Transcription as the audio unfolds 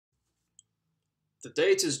The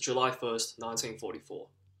date is July 1st, 1944.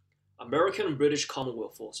 American and British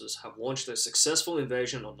Commonwealth forces have launched a successful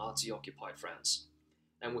invasion of Nazi-occupied France,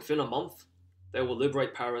 and within a month, they will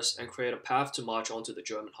liberate Paris and create a path to march onto the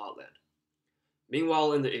German heartland.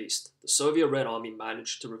 Meanwhile, in the east, the Soviet Red Army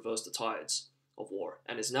managed to reverse the tides of war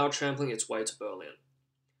and is now trampling its way to Berlin.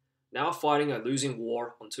 Now fighting a losing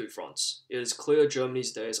war on two fronts, it is clear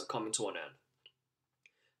Germany's days are coming to an end.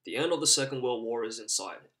 The end of the Second World War is in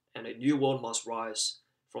sight, and a new world must rise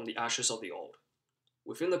from the ashes of the old.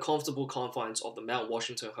 Within the comfortable confines of the Mount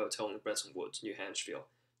Washington Hotel in Bretton, New Hampshire,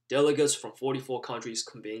 delegates from 44 countries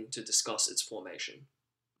convene to discuss its formation.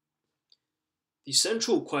 The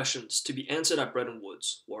central questions to be answered at Bretton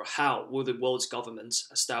Woods were: how will the world's governments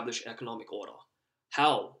establish economic order?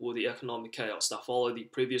 How will the economic chaos that followed the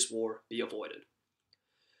previous war be avoided?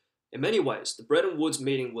 In many ways, the Bretton Woods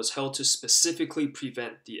meeting was held to specifically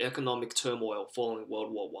prevent the economic turmoil following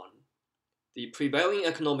World War I. The prevailing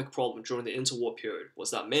economic problem during the interwar period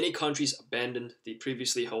was that many countries abandoned the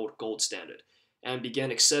previously held gold standard and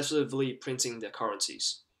began excessively printing their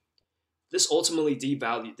currencies. This ultimately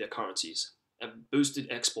devalued their currencies and boosted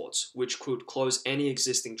exports, which could close any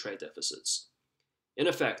existing trade deficits. In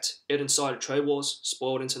effect, it incited trade wars,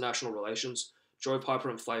 spoiled international relations, drove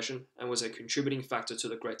hyperinflation, and was a contributing factor to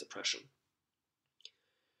the Great Depression.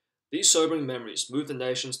 These sobering memories moved the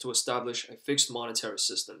nations to establish a fixed monetary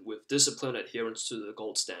system with disciplined adherence to the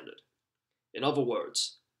gold standard. In other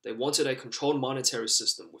words, they wanted a controlled monetary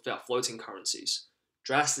system without floating currencies,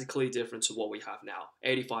 drastically different to what we have now,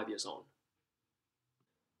 85 years on.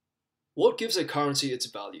 What gives a currency its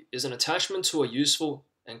value is an attachment to a useful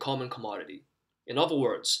and common commodity. In other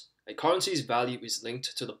words, a currency's value is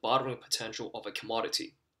linked to the bartering potential of a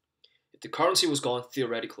commodity. If the currency was gone,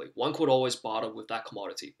 theoretically, one could always barter with that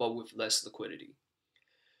commodity, but with less liquidity.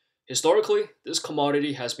 Historically, this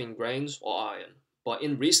commodity has been grains or iron, but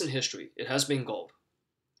in recent history, it has been gold.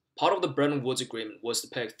 Part of the Bretton Woods Agreement was to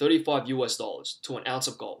peg $35 to an ounce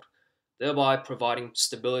of gold, thereby providing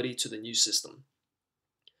stability to the new system.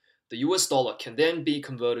 The US dollar can then be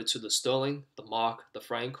converted to the sterling, the mark, the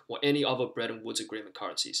franc, or any other Bretton Woods Agreement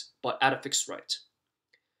currencies, but at a fixed rate.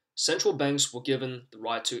 Central banks were given the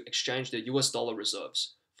right to exchange their US dollar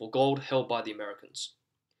reserves for gold held by the Americans.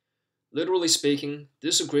 Literally speaking,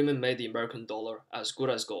 this agreement made the American dollar as good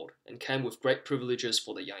as gold and came with great privileges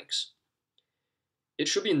for the Yanks. It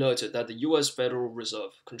should be noted that the US Federal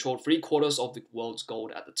Reserve controlled 3/4 of the world's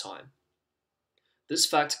gold at the time. This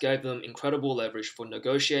fact gave them incredible leverage for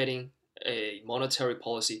negotiating a monetary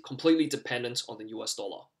policy completely dependent on the US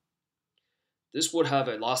dollar. This would have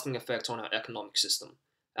a lasting effect on our economic system.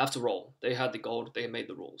 After all, they had the gold, they made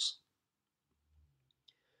the rules.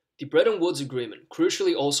 The Bretton Woods Agreement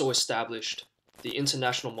crucially also established the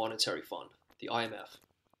International Monetary Fund, the IMF,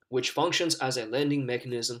 which functions as a lending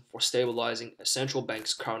mechanism for stabilizing a central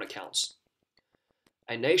bank's current accounts.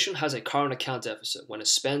 A nation has a current account deficit when it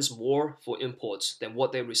spends more for imports than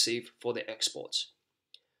what they receive for their exports.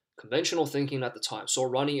 Conventional thinking at the time saw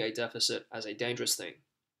running a deficit as a dangerous thing.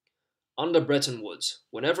 Under Bretton Woods,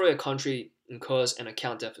 whenever a country incurs an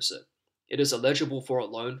account deficit, it is eligible for a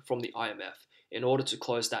loan from the IMF in order to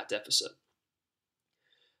close that deficit.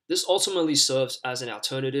 This ultimately serves as an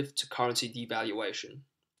alternative to currency devaluation,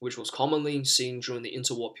 which was commonly seen during the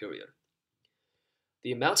interwar period.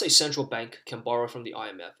 The amount a central bank can borrow from the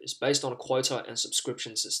IMF is based on a quota and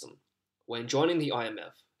subscription system. When joining the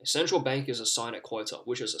IMF, a central bank is assigned a quota,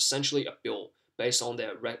 which is essentially a bill based on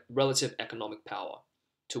their relative economic power,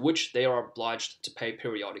 to which they are obliged to pay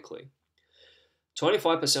periodically.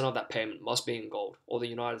 25% of that payment must be in gold or the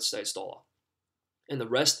United States dollar, and the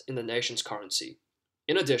rest in the nation's currency.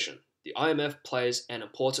 In addition, the IMF plays an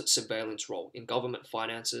important surveillance role in government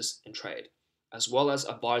finances and trade, as well as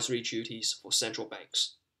advisory duties for central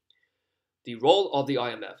banks. The role of the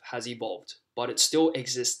IMF has evolved, but it still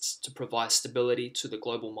exists to provide stability to the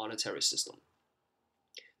global monetary system.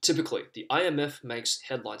 Typically, the IMF makes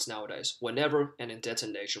headlines nowadays whenever an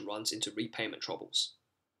indebted nation runs into repayment troubles.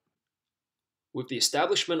 With the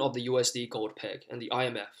establishment of the USD gold peg and the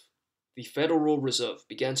IMF, the Federal Reserve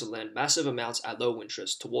began to lend massive amounts at low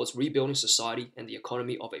interest towards rebuilding society and the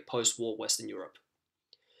economy of a post-war Western Europe.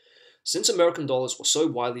 Since American dollars were so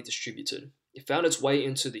widely distributed, it found its way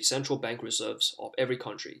into the central bank reserves of every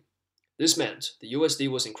country. This meant the USD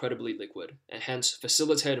was incredibly liquid and hence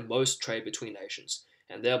facilitated most trade between nations,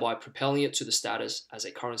 and thereby propelling it to the status as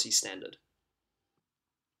a currency standard.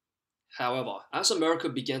 However, as America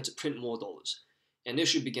began to print more dollars, an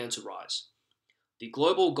issue began to rise. The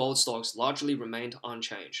global gold stocks largely remained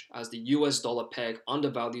unchanged, as the US dollar peg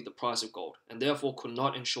undervalued the price of gold and therefore could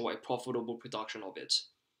not ensure a profitable production of it.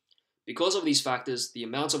 Because of these factors, the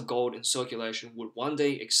amount of gold in circulation would one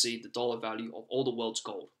day exceed the dollar value of all the world's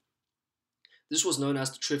gold. This was known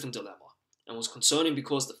as the Triffin dilemma, and was concerning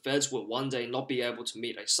because the Feds would one day not be able to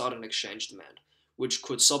meet a sudden exchange demand, which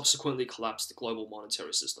could subsequently collapse the global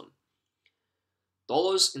monetary system.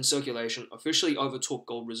 Dollars in circulation officially overtook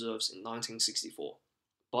gold reserves in 1964,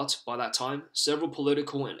 but by that time, several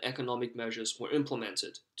political and economic measures were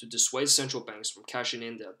implemented to dissuade central banks from cashing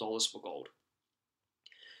in their dollars for gold.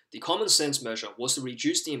 The common sense measure was to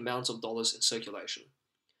reduce the amount of dollars in circulation.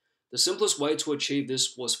 The simplest way to achieve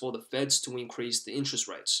this was for the Feds to increase the interest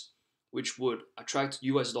rates, which would attract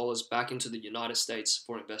US dollars back into the United States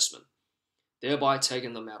for investment, thereby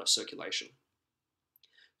taking them out of circulation.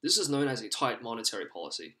 This is known as a tight monetary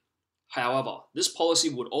policy. However, this policy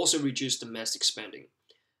would also reduce domestic spending,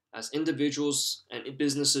 as individuals and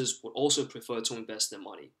businesses would also prefer to invest their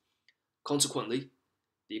money. Consequently,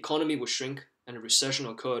 the economy would shrink and a recession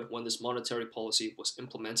occurred when this monetary policy was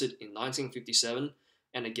implemented in 1957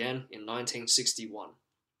 and again in 1961.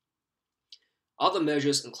 Other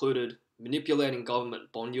measures included manipulating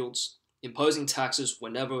government bond yields, imposing taxes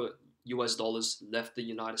whenever US dollars left the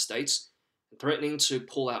United States, and threatening to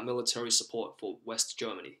pull out military support for West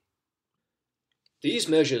Germany. These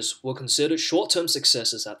measures were considered short-term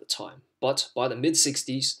successes at the time, but by the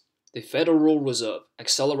mid-60s, the Federal Reserve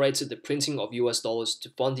accelerated the printing of US dollars to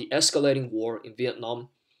fund the escalating war in Vietnam,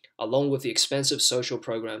 along with the expensive social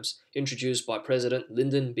programs introduced by President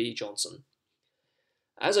Lyndon B. Johnson.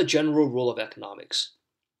 As a general rule of economics,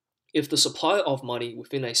 if the supply of money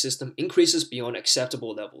within a system increases beyond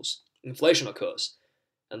acceptable levels, inflation occurs,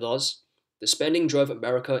 and thus, the spending drove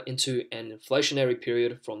America into an inflationary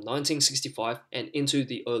period from 1965 and into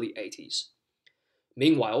the early 80s.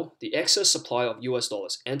 Meanwhile, the excess supply of US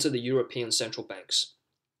dollars entered the European central banks.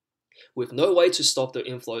 With no way to stop the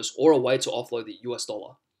inflows or a way to offload the US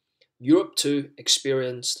dollar, Europe too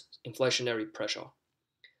experienced inflationary pressure.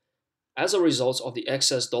 As a result of the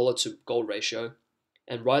excess dollar to gold ratio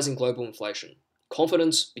and rising global inflation,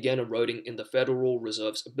 confidence began eroding in the Federal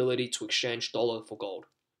Reserve's ability to exchange dollar for gold.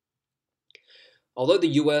 Although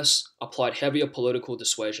the US applied heavier political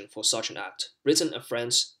dissuasion for such an act, Britain and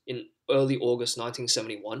France, in early August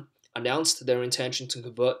 1971, announced their intention to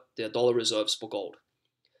convert their dollar reserves for gold.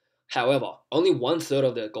 However, only one-third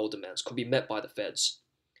of their gold demands could be met by the Feds.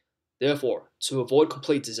 Therefore, to avoid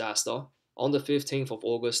complete disaster, on the 15th of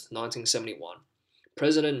August 1971,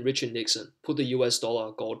 President Richard Nixon put the US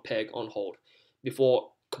dollar gold peg on hold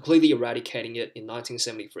before completely eradicating it in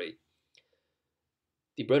 1973.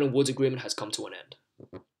 The Bretton Woods Agreement has come to an end.